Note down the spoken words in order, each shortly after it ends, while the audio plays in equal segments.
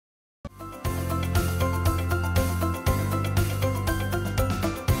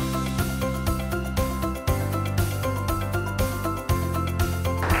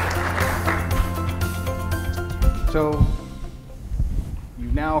So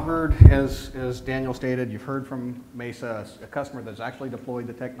you've now heard, as Daniel stated, you've heard from Mesa, a customer that's actually deployed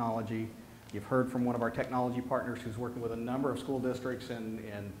the technology. You've heard from one of our technology partners who's working with a number of school districts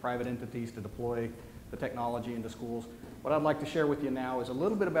and private entities to deploy the technology into schools. What I'd like to share with you now is a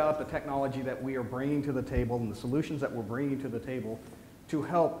little bit about the technology that we are bringing to the table and the solutions that we're bringing to the table to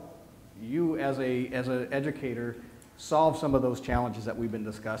help you as an educator solve some of those challenges that we've been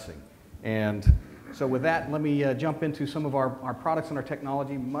discussing. And so with that, let me jump into some of our products and our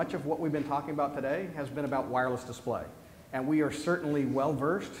technology. Much of what we've been talking about today has been about wireless display. And we are certainly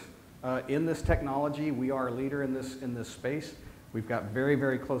well-versed in this technology. We are a leader in this space. We've got very,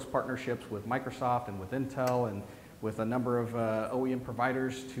 very close partnerships with Microsoft and with Intel and with a number of OEM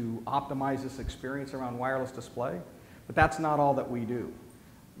providers to optimize this experience around wireless display. But that's not all that we do.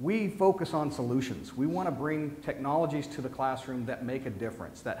 We focus on solutions. We want to bring technologies to the classroom that make a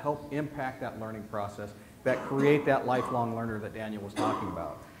difference, that help impact that learning process, that create that lifelong learner that Daniel was talking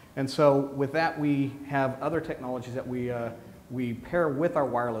about. And so with that, we have other technologies that we pair with our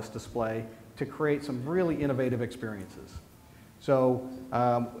wireless display to create some really innovative experiences. So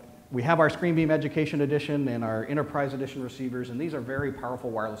we have our ScreenBeam Education Edition and our Enterprise Edition receivers, and these are very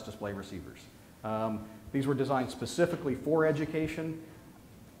powerful wireless display receivers. These were designed specifically for education,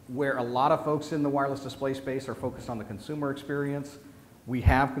 where a lot of folks in the wireless display space are focused on the consumer experience. We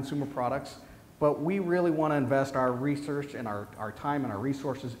have consumer products, but we really want to invest our research and our time and our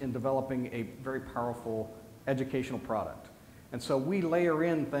resources in developing a very powerful educational product. And so we layer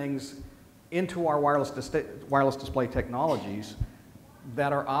in things into our wireless display technologies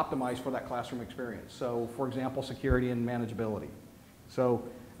that are optimized for that classroom experience. So for example, security and manageability. So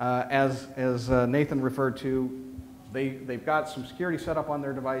as Nathan referred to, they've got some security set up on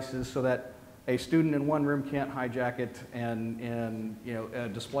their devices so that a student in one room can't hijack it and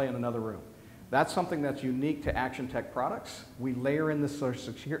display in another room. That's something that's unique to Actiontec products. We layer in this sort of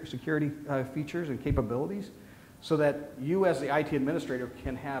security features and capabilities so that you as the IT administrator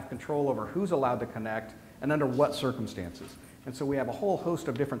can have control over who's allowed to connect and under what circumstances. And so we have a whole host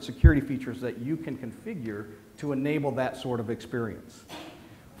of different security features that you can configure to enable that sort of experience.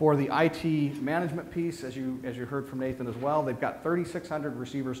 For the IT management piece, as you heard from Nathan as well, they've got 3,600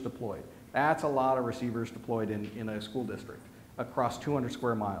 receivers deployed. That's a lot of receivers deployed in a school district across 200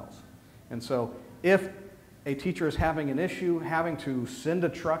 square miles. And so if a teacher is having an issue, having to send a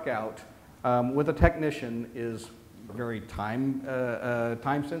truck out with a technician is very time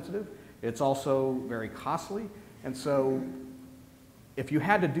sensitive. It's also very costly. And so if you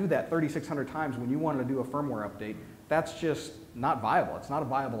had to do that 3,600 times when you wanted to do a firmware update, that's just not viable. It's not a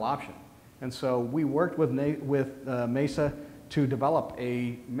viable option. And so we worked with Mesa to develop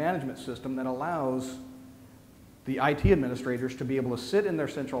a management system that allows the IT administrators to be able to sit in their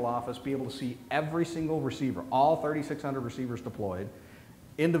central office, be able to see every single receiver, all 3,600 receivers deployed.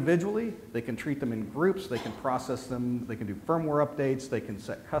 Individually, they can treat them in groups, they can process them, they can do firmware updates, they can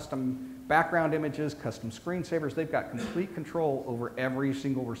set custom background images, custom screensavers. They've got complete control over every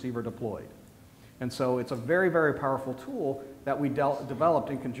single receiver deployed. And so it's a very, very powerful tool that we developed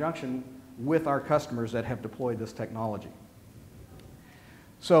in conjunction with our customers that have deployed this technology.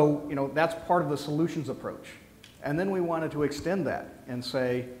 So, that's part of the solutions approach. And then we wanted to extend that and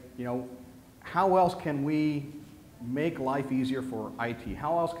say, how else can we make life easier for IT?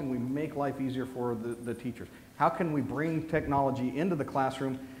 How else can we make life easier for the teachers? How can we bring technology into the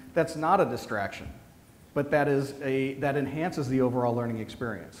classroom that's not a distraction, but that enhances the overall learning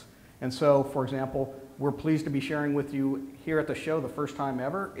experience? And so, for example, we're pleased to be sharing with you here at the show, the first time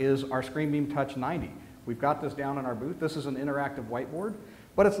ever, is our ScreenBeam Touch 90. We've got this down in our booth. This is an interactive whiteboard,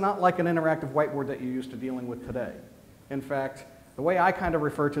 but it's not like an interactive whiteboard that you're used to dealing with today. In fact, the way I kind of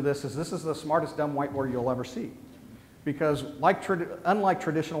refer to this is the smartest dumb whiteboard you'll ever see. Because unlike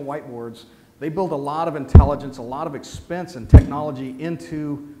traditional whiteboards, they build a lot of intelligence, a lot of expense and technology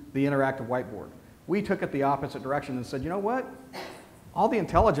into the interactive whiteboard. We took it the opposite direction and said, you know what? All the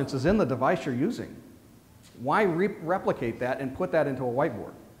intelligence is in the device you're using. Why replicate that and put that into a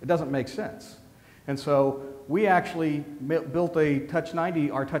whiteboard? It doesn't make sense. And so we actually built our Touch 90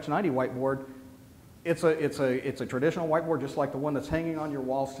 whiteboard. It's a traditional whiteboard just like the one that's hanging on your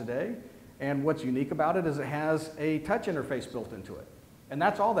walls today. And what's unique about it is it has a touch interface built into it. And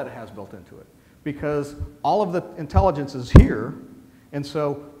that's all that it has built into it. Because all of the intelligence is here, and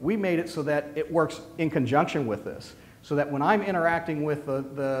so we made it so that it works in conjunction with this. So that when I'm interacting with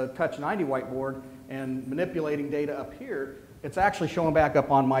the Touch 90 whiteboard and manipulating data up here, it's actually showing back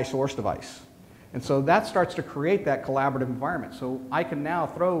up on my source device. And so that starts to create that collaborative environment. So I can now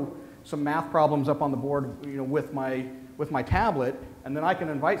throw some math problems up on the board with my with my tablet, and then I can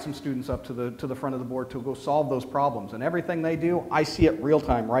invite some students up to the front of the board to go solve those problems. And everything they do, I see it real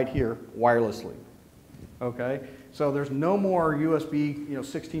time right here, wirelessly. Okay? So there's no more USB,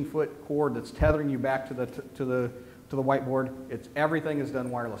 16-foot cord that's tethering you back to the whiteboard. Everything is done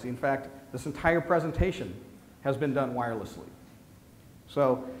wirelessly. In fact, this entire presentation has been done wirelessly.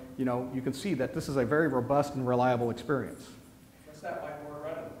 So, you can see that this is a very robust and reliable experience. What's that whiteboard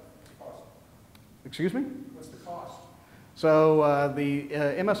running? Cost? Excuse me? What's the cost? So the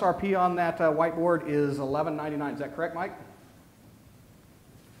MSRP on that whiteboard is $11.99. Is that correct, Mike?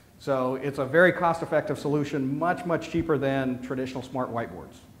 So it's a very cost-effective solution, much, much cheaper than traditional smart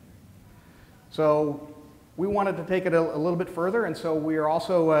whiteboards. So we wanted to take it a little bit further, and so we are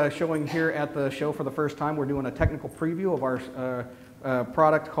also showing here at the show for the first time, we're doing a technical preview of our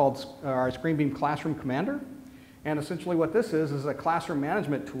product called our ScreenBeam Classroom Commander. And essentially what this is a classroom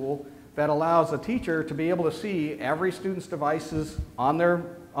management tool that allows a teacher to be able to see every student's devices on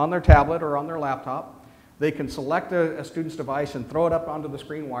their tablet or on their laptop. They can select a student's device and throw it up onto the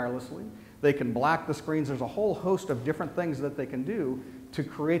screen wirelessly. They can black the screens. There's a whole host of different things that they can do to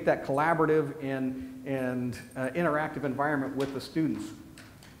create that collaborative and interactive environment with the students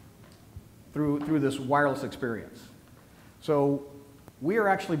through this wireless experience. So we are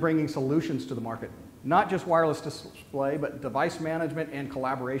actually bringing solutions to the market, not just wireless display, but device management and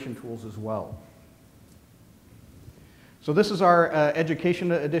collaboration tools as well. So this is our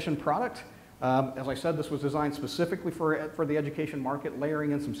Education Edition product. As I said, this was designed specifically for the education market,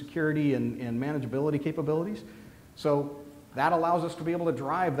 layering in some security and manageability capabilities. So that allows us to be able to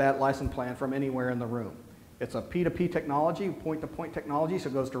drive that lesson plan from anywhere in the room. It's a P2P technology, point-to-point technology, so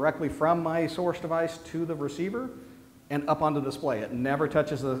it goes directly from my source device to the receiver and up onto the display. It never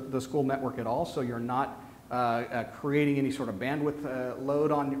touches the school network at all, so you're not creating any sort of bandwidth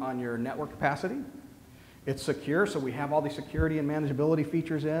load on your network capacity. It's secure, so we have all the security and manageability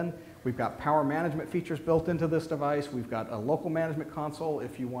features in. We've got power management features built into this device. We've got a local management console.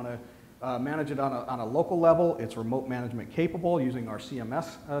 If you want to manage it on a local level, it's remote management capable using our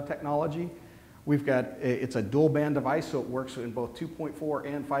CMS technology. We've got, it's a dual band device, so it works in both 2.4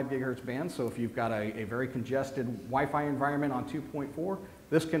 and 5 gigahertz bands. So if you've got a very congested Wi-Fi environment on 2.4,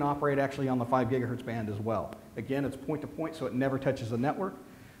 this can operate actually on the 5 gigahertz band as well. Again, it's point-to-point, so it never touches the network.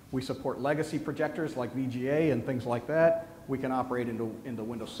 We support legacy projectors like VGA and things like that. We can operate into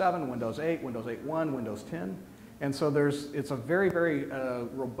Windows 7, Windows 8, Windows 8.1, Windows 10. And so it's a very, very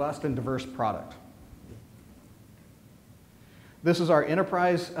robust and diverse product. This is our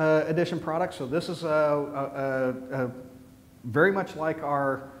Enterprise Edition product. So this is very much like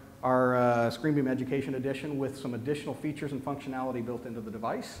our ScreenBeam Education Edition with some additional features and functionality built into the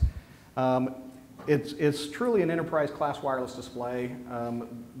device. It's truly an enterprise class wireless display.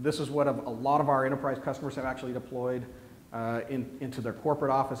 This is what a lot of our enterprise customers have actually deployed into their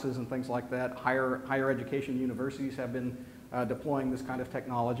corporate offices and things like that. Higher education universities have been deploying this kind of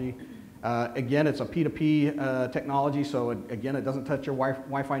technology. Again, it's a P2P technology, so again, it doesn't touch your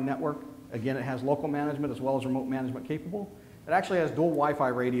Wi-Fi network. Again, it has local management as well as remote management capable. It actually has dual Wi-Fi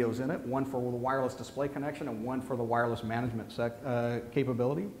radios in it, one for the wireless display connection and one for the wireless management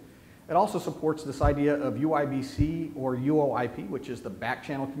capability. It also supports this idea of UIBC or UOIP, which is the back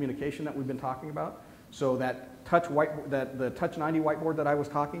channel communication that we've been talking about. So the Touch 90 whiteboard that I was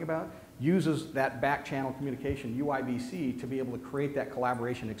talking about uses that back channel communication, UIBC, to be able to create that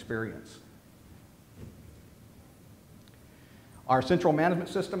collaboration experience. Our central management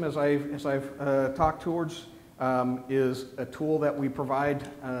system, as I've talked towards, is a tool that we provide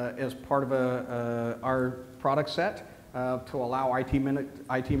as part of our product set to allow IT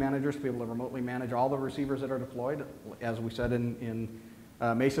managers to be able to remotely manage all the receivers that are deployed. As we said in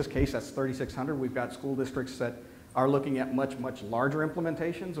Mesa's case, that's 3,600. We've got school districts that are looking at much, much larger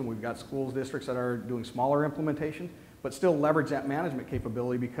implementations, and we've got school districts that are doing smaller implementations, but still leverage that management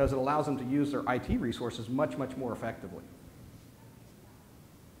capability because it allows them to use their IT resources much, much more effectively.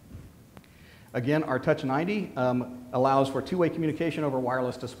 Again, our Touch 90 allows for two-way communication over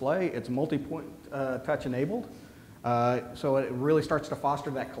wireless display. It's multi-point touch enabled, so it really starts to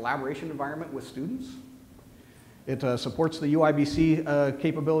foster that collaboration environment with students. It supports the UIBC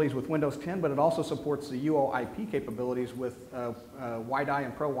capabilities with Windows 10, but it also supports the UOIP capabilities with WiDi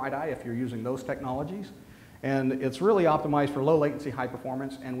and Pro WiDi if you're using those technologies. And it's really optimized for low latency, high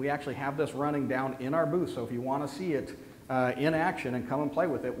performance, and we actually have this running down in our booth. So if you want to see it in action and come and play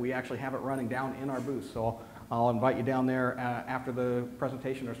with it, we actually have it running down in our booth. So I'll invite you down there after the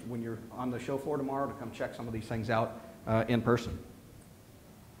presentation or when you're on the show floor tomorrow to come check some of these things out in person.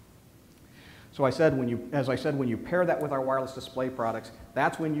 So as I said, when you pair that with our wireless display products,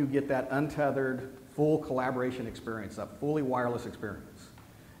 that's when you get that untethered, full collaboration experience, that fully wireless experience.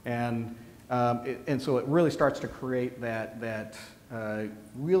 And so it really starts to create that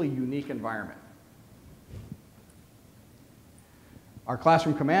really unique environment. Our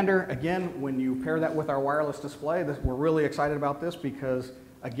Classroom Commander, again, when you pair that with our wireless display, we're really excited about this because,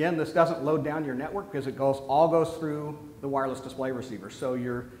 again, this doesn't load down your network because it all goes through the wireless display receiver. So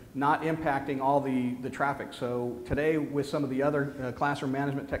you're not impacting all the traffic. So today, with some of the other classroom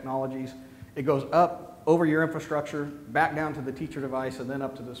management technologies, it goes up over your infrastructure, back down to the teacher device, and then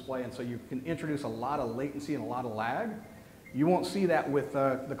up to the display. And so you can introduce a lot of latency and a lot of lag. You won't see that with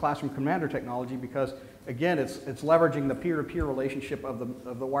the Classroom Commander technology because, again, it's leveraging the peer-to-peer relationship of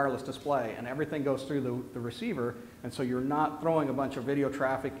the wireless display, and everything goes through the receiver, and so you're not throwing a bunch of video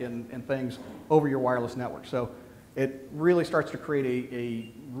traffic and things over your wireless network. So it really starts to create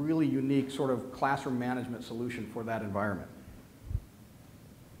a really unique sort of classroom management solution for that environment.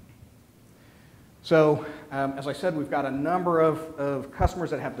 So as I said, we've got a number of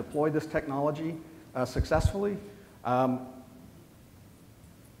customers that have deployed this technology successfully.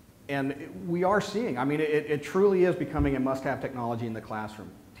 And we are seeing, I mean, it truly is becoming a must-have technology in the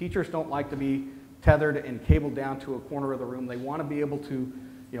classroom. Teachers don't like to be tethered and cabled down to a corner of the room. They want to be able to,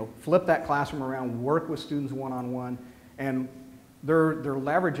 flip that classroom around, work with students one-on-one, and they're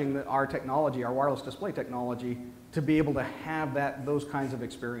leveraging our technology, our wireless display technology, to be able to have those kinds of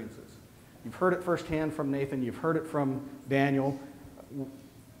experiences. You've heard it firsthand from Nathan. You've heard it from Daniel.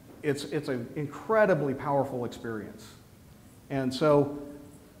 It's an incredibly powerful experience. And so,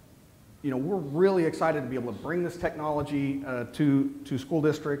 we're really excited to be able to bring this technology to school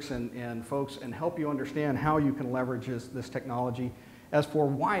districts and folks and help you understand how you can leverage this technology. As for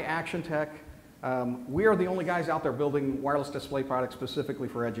why Actiontec, we are the only guys out there building wireless display products specifically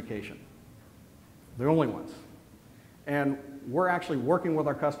for education. The only ones. And we're actually working with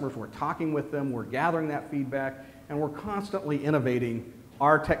our customers, we're talking with them, we're gathering that feedback, and we're constantly innovating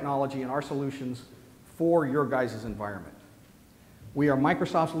our technology and our solutions for your guys' environment. We are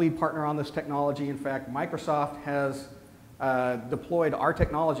Microsoft's lead partner on this technology. In fact, Microsoft has deployed our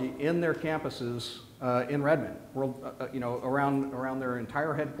technology in their campuses in Redmond, around their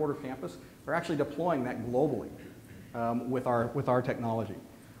entire headquarter campus. They're actually deploying that globally with our technology.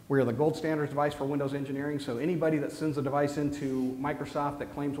 We are the gold standards device for Windows engineering, so anybody that sends a device into Microsoft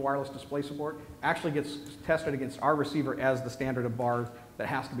that claims wireless display support actually gets tested against our receiver as the standard of bar that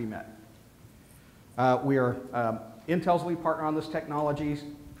has to be met. We are Intel's lead partner on this technology.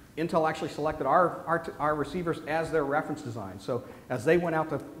 Intel actually selected our receivers as their reference design. So as they went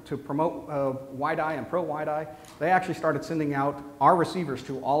out to promote WiDi and Pro WiDi, they actually started sending out our receivers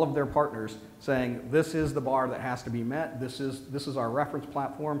to all of their partners saying, this is the bar that has to be met, this is our reference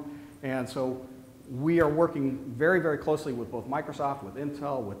platform. And so we are working very, very closely with both Microsoft, with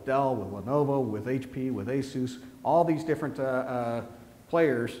Intel, with Dell, with Lenovo, with HP, with Asus, all these different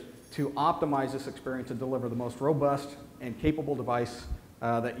players to optimize this experience and deliver the most robust and capable device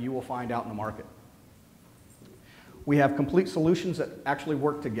that you will find out in the market. We have complete solutions that actually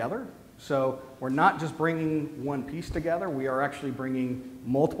work together. So we're not just bringing one piece together, we are actually bringing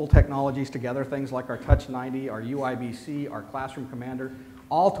multiple technologies together, things like our Touch 90, our UIBC, our Classroom Commander,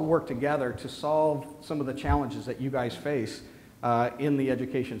 all to work together to solve some of the challenges that you guys face in the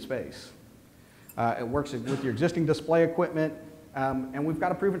education space. It works with your existing display equipment, and we've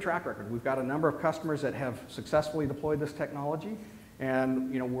got a proven track record. We've got a number of customers that have successfully deployed this technology,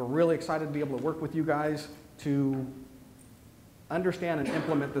 and we're really excited to be able to work with you guys to understand and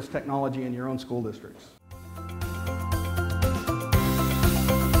implement this technology in your own school districts.